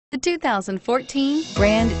The 2014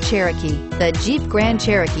 Grand Cherokee. The Jeep Grand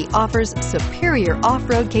Cherokee offers superior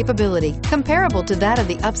off-road capability comparable to that of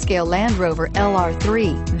the upscale Land Rover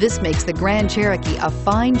LR3. This makes the Grand Cherokee a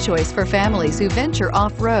fine choice for families who venture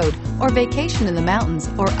off-road or vacation in the mountains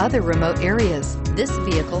or other remote areas. This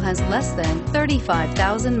vehicle has less than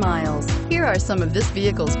 35,000 miles. Here are some of this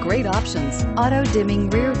vehicle's great options: auto-dimming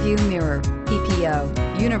rear view mirror,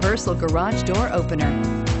 PPO, universal garage door opener,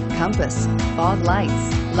 compass, fog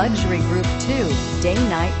lights, luxury group 2,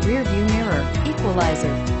 day-night rear view mirror,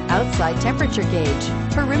 equalizer, outside temperature gauge,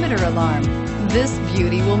 perimeter alarm. This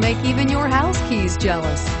beauty will make even your house keys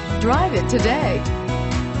jealous. Drive it today.